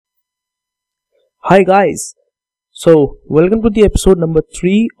Hi guys, welcome to the episode number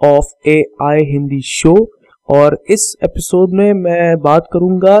 3 of AI Hindi show. और इस episode में मैं बात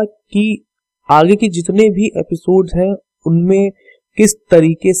करूंगा कि आगे के जितने भी एपिसोड्स हैं उनमें किस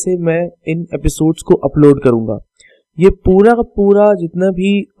तरीके से मैं इन एपिसोड्स को अपलोड करूंगा। ये पूरा का पूरा जितना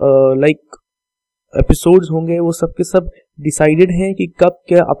भी एपिसोड्स होंगे वो सब के सब डिसाइडेड हैं कि कब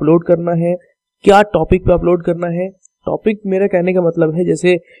क्या अपलोड करना है, क्या टॉपिक पे अपलोड करना है। टॉपिक मेरा कहने का मतलब है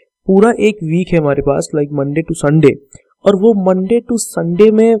जैसे पूरा एक वीक है हमारे पास, मंडे टू संडे, और वो मंडे टू संडे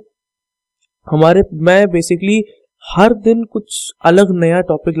में मैं बेसिकली हर दिन कुछ अलग नया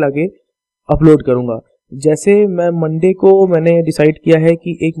टॉपिक लाके अपलोड करूंगा। जैसे मैंने डिसाइड किया है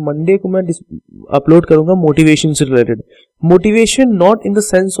कि एक मंडे को मैं अपलोड करूंगा मोटिवेशन से related. Motivation not in the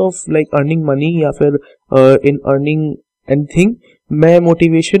sense of earning money या फिर इन अर्निंग एनीथिंग। मैं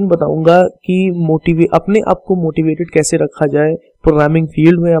मोटिवेशन बताऊंगा कि अपने आप को मोटिवेटेड कैसे रखा जाए प्रोग्रामिंग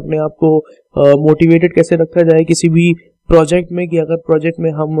फील्ड में, अपने आप को मोटिवेटेड कैसे रखा जाए किसी भी प्रोजेक्ट में, कि अगर प्रोजेक्ट में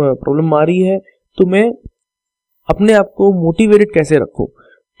हम प्रॉब्लम आ रही है तो मैं अपने आप को मोटिवेटेड कैसे रखूं।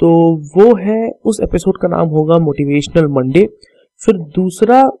 तो वो है, उस एपिसोड का नाम होगा मोटिवेशनल मंडे। फिर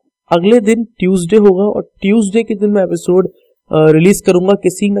दूसरा अगले दिन ट्यूसडे होगा, और ट्यूसडे के दिन मैं एपिसोड रिलीज करूंगा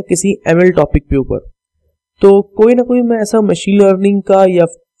किसी न किसी एमएल टॉपिक के ऊपर। तो कोई ना कोई मैं ऐसा मशीन लर्निंग का या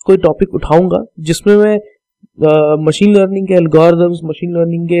कोई टॉपिक उठाऊंगा जिसमें मैं मशीन लर्निंग के एल्गोरिथम्स, मशीन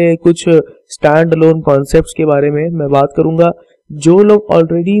लर्निंग के कुछ स्टैंड अलोन कॉन्सेप्ट्स के बारे में मैं बात करूंगा। जो लोग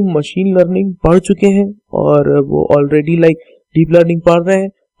ऑलरेडी मशीन लर्निंग पढ़ चुके हैं और वो ऑलरेडी डीप लर्निंग पढ़ रहे हैं,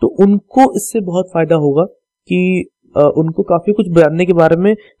 तो उनको इससे बहुत फायदा होगा कि उनको काफी कुछ जानने के बारे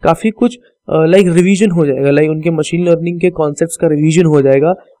में काफी कुछ रिवीजन हो जाएगा, उनके मशीन लर्निंग के कॉन्सेप्ट्स का रिवीजन हो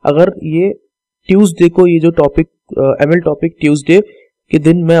जाएगा अगर ये ट्यूसडे को, ये जो टॉपिक एमएल टॉपिक ट्यूसडे के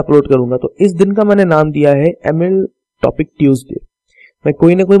दिन मैं अपलोड करूंगा। तो इस दिन का मैंने नाम दिया है एमएल टॉपिक ट्यूसडे। मैं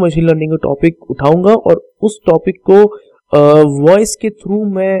कोई ना कोई मशीन लर्निंग का टॉपिक उठाऊंगा और उस टॉपिक को वॉइस के थ्रू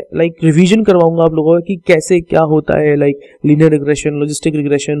मैं रिवीजन करवाऊंगा आप लोगों को कि कैसे क्या होता है, लीनियर रिग्रेशन, लॉजिस्टिक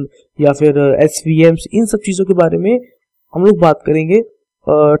रिग्रेशन या फिर एसवीएम्स, इन सब चीजों के बारे में हम लोग बात करेंगे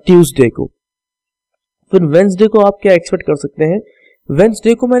ट्यूसडे को। फिर वेंसडे को आप क्या एक्सपेक्ट कर सकते हैं?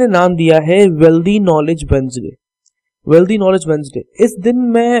 वेंसडे को मैंने नाम दिया है wealthy knowledge Wednesday. Wealthy knowledge Wednesday, इस दिन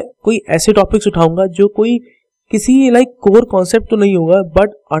मैं कोई ऐसे टॉपिक्स उठाऊंगा जो कोई किसी कोर कॉन्सेप्ट तो नहीं होगा, बट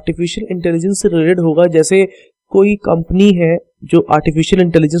आर्टिफिशियल इंटेलिजेंस से रिलेटेड होगा। जैसे कोई कंपनी है जो आर्टिफिशियल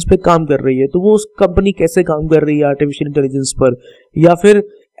इंटेलिजेंस पे काम कर रही है, तो वो उस कंपनी कैसे काम कर रही है आर्टिफिशियल इंटेलिजेंस पर, या फिर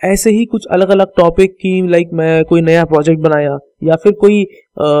ऐसे ही कुछ अलग अलग टॉपिक की मैं कोई नया प्रोजेक्ट बनाया, या फिर कोई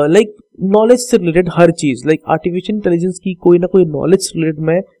नॉलेज से रिलेटेड हर चीज आर्टिफिशियल इंटेलिजेंस की कोई ना कोई नॉलेज से रिलेटेड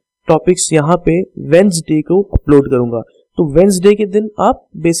मैं टॉपिक्स यहाँ पे वेंसडे को अपलोड करूंगा। तो वेंसडे के दिन आप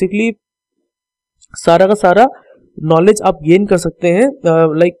बेसिकली सारा का सारा नॉलेज आप गेन कर सकते हैं,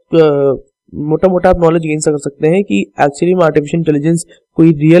 मोटा मोटा आप नॉलेज गेन कर सकते हैं कि एक्चुअली में आर्टिफिशियल इंटेलिजेंस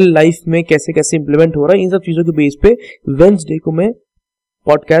कोई रियल लाइफ में कैसे कैसे इंप्लीमेंट हो रहा है। इन सब चीजों के बेस पे वेंसडे को मैं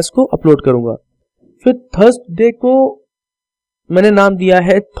पॉडकास्ट को अपलोड करूंगा। फिर थर्सडे को मैंने नाम दिया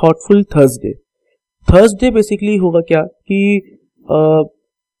है थॉटफुल थर्सडे। थर्सडे बेसिकली होगा क्या कि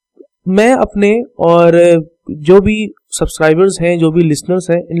मैं अपने और जो भी सब्सक्राइबर्स हैं, जो भी लिसनर्स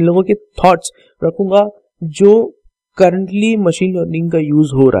हैं, इन लोगों के थॉट्स रखूंगा जो करंटली मशीन लर्निंग का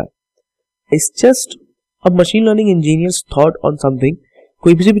यूज हो रहा है। It's just a machine learning engineers thought on something.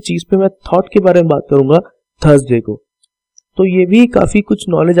 कोई किसी भी चीज पे मैं थॉट के बारे में बात करूंगा थर्सडे को। तो ये भी काफी कुछ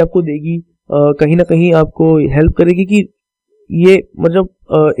नॉलेज आपको देगी, कहीं ना कहीं आपको हेल्प करेगी कि ये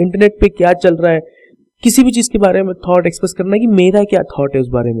इंटरनेट पे क्या चल रहा है, किसी भी चीज के बारे में थॉट एक्सप्रेस करना है कि मेरा क्या थॉट है उस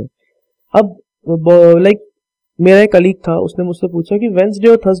बारे में। अब मेरा एक कलीग था, उसने मुझसे पूछा कि वेंसडे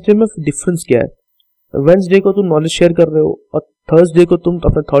और थर्सडे में डिफरेंस क्या है। वेंसडे को तुम नॉलेज शेयर कर रहे हो और थर्सडे को तुम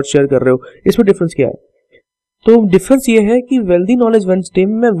अपने थॉट शेयर कर रहे हो, इसमें डिफरेंस क्या है? तो डिफरेंस ये है कि वेल्दी नॉलेज वेंसडे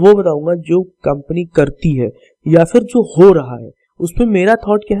में मैं वो बताऊंगा जो कंपनी करती है या फिर जो हो रहा है, उसमें मेरा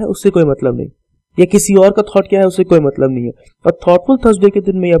थॉट क्या है उससे कोई मतलब नहीं, या किसी और का थॉट क्या है उससे कोई मतलब नहीं है। और थॉटफुल थर्सडे के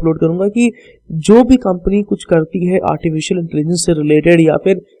दिन मैं ये अपलोड करूंगा कि जो भी कंपनी कुछ करती है आर्टिफिशियल इंटेलिजेंस से रिलेटेड या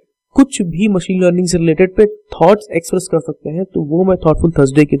फिर कुछ भी मशीन लर्निंग से रिलेटेड पे थॉट्स एक्सप्रेस कर सकते हैं, तो वो मैं थॉटफुल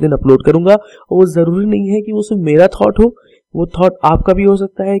थर्सडे के दिन अपलोड करूंगा। और वो जरूरी नहीं है कि वो सिर्फ मेरा थॉट हो, वो थॉट आपका भी हो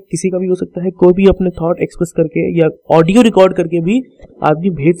सकता है, किसी का भी हो सकता है। कोई भी अपने थॉट एक्सप्रेस करके या ऑडियो रिकॉर्ड करके भी आदमी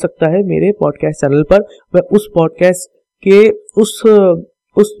भेज सकता है मेरे पॉडकास्ट चैनल पर। मैं उस पॉडकास्ट के उस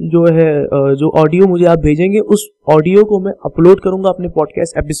जो ऑडियो मुझे आप भेजेंगे, उस ऑडियो को मैं अपलोड करूंगा अपने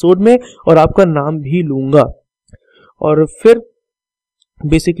पॉडकास्ट एपिसोड में और आपका नाम भी लूंगा। और फिर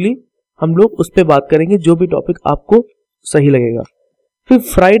बेसिकली हम लोग उस पर बात करेंगे जो भी टॉपिक आपको सही लगेगा। फिर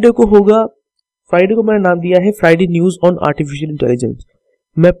फ्राइडे को होगा, फ्राइडे को मैंने नाम दिया है Friday news on artificial intelligence.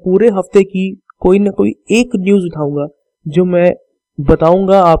 मैं पूरे हफ्ते की कोई ना कोई एक न्यूज़ उठाऊंगा जो मैं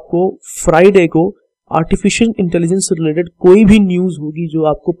बताऊंगा आपको फ्राइडे को। आर्टिफिशियल इंटेलिजेंस से रिलेटेड कोई भी न्यूज़ होगी जो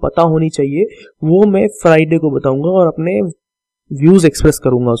आपको पता होनी चाहिए वो मैं फ्राइडे को बताऊंगा और अपने व्यूज़ एक्सप्रेस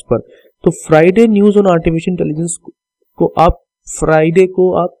करूंगा उस पर। तो Friday news on artificial intelligence को आप फ्राइडे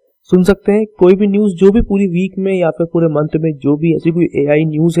को आप सुन सकते हैं। कोई भी न्यूज़ जो भी पूरी वीक में या फिर पूरे मंथ में जो भी ऐसी कोई AI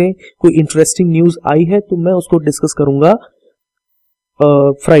न्यूज़ है, कोई इंटरेस्टिंग न्यूज़ आई है, तो मैं उसको डिस्कस करूंगा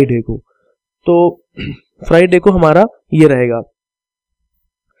फ्राइडे को। तो फ्राइडे को हमारा ये रहेगा।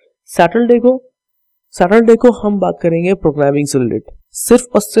 सैटरडे को हम बात करेंगे प्रोग्रामिंग से रिलेटेड।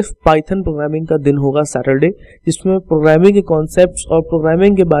 सिर्फ और सिर्फ पाइथन प्रोग्रामिंग का दिन होगा सैटरडे, जिसमें प्रोग्रामिंग के कॉन्सेप्ट्स और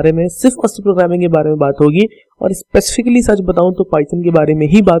प्रोग्रामिंग के बारे में सिर्फ और सिर्फ प्रोग्रामिंग के बारे में बात होगी, और स्पेसिफिकली सच बताऊं तो पाइथन के बारे में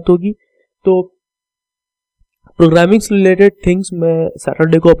ही बात होगी। तो प्रोग्रामिंग से रिलेटेड थिंग्स मैं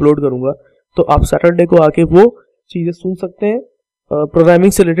सैटरडे को अपलोड करूंगा, तो आप सैटरडे को आके वो चीजें सुन सकते हैं।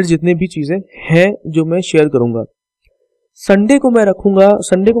 प्रोग्रामिंग से रिलेटेड जितनी भी चीजें हैं जो मैं शेयर करूंगा। संडे को मैं रखूंगा,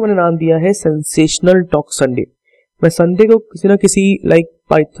 संडे को मैंने नाम दिया है सेंसेशनल टॉक संडे। मैं संडे को किसी ना किसी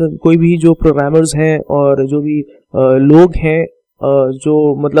पाइथन कोई भी जो प्रोग्रामर्स हैं और जो भी लोग हैं जो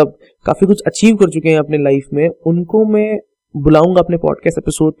मतलब काफी कुछ अचीव कर चुके हैं अपने लाइफ में, उनको मैं बुलाऊंगा अपने पॉडकास्ट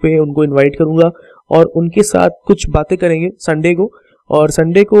एपिसोड पे, उनको इनवाइट करूंगा और उनके साथ कुछ बातें करेंगे संडे को। और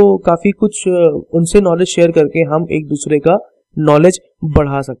संडे को काफी कुछ उनसे नॉलेज शेयर करके हम एक दूसरे का नॉलेज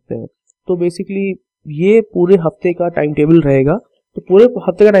बढ़ा सकते हैं। तो बेसिकली ये पूरे हफ्ते का टाइम टेबल रहेगा। तो पूरे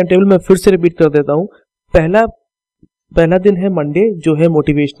हफ्ते का टाइम टेबल मैं फिर से रिपीट कर देता हूँ। पहला दिन है मंडे, जो है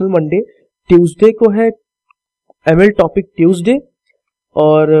मोटिवेशनल मंडे। ट्यूसडे को है ML टॉपिक ट्यूसडे,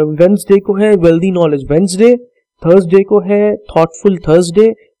 और वेंसडे को है वेल्दी नॉलेज वेंसडे। थर्सडे को है थॉटफुल थर्सडे।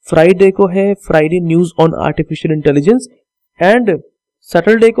 फ्राइडे को है Friday news on artificial intelligence, and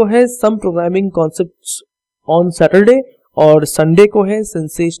Saturday को है सम प्रोग्रामिंग कॉन्सेप्ट्स ऑन सैटरडे, और संडे को है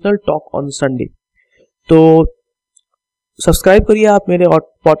सेंसेशनल टॉक ऑन संडे। तो सब्सक्राइब करिए आप मेरे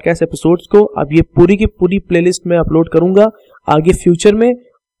पॉडकास्ट एपिसोड्स को। अब ये पूरी की पूरी प्लेलिस्ट में अपलोड करूंगा आगे फ्यूचर में,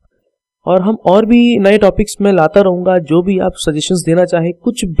 और हम और भी नए टॉपिक्स में लाता रहूंगा। जो भी आप सजेशंस देना चाहे,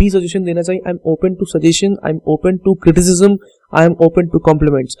 कुछ भी सजेशन देना चाहिए, I am open to suggestion, I am open to criticism, I am open to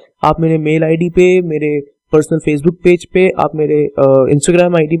compliments. आप मेरे मेल आईडी पे, मेरे पर्सनल फेसबुक पेज पे, आप मेरे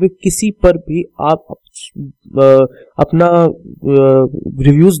इंस्टाग्राम आईडी पे, किसी पर भी आप अपना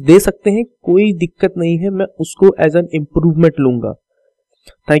रिव्यूज दे सकते हैं, कोई दिक्कत नहीं है। मैं उसको एज एन इम्प्रूवमेंट लूंगा।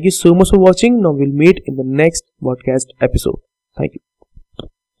 Thank you so much for watching. Now will meet in the next podcast episode. Thank you.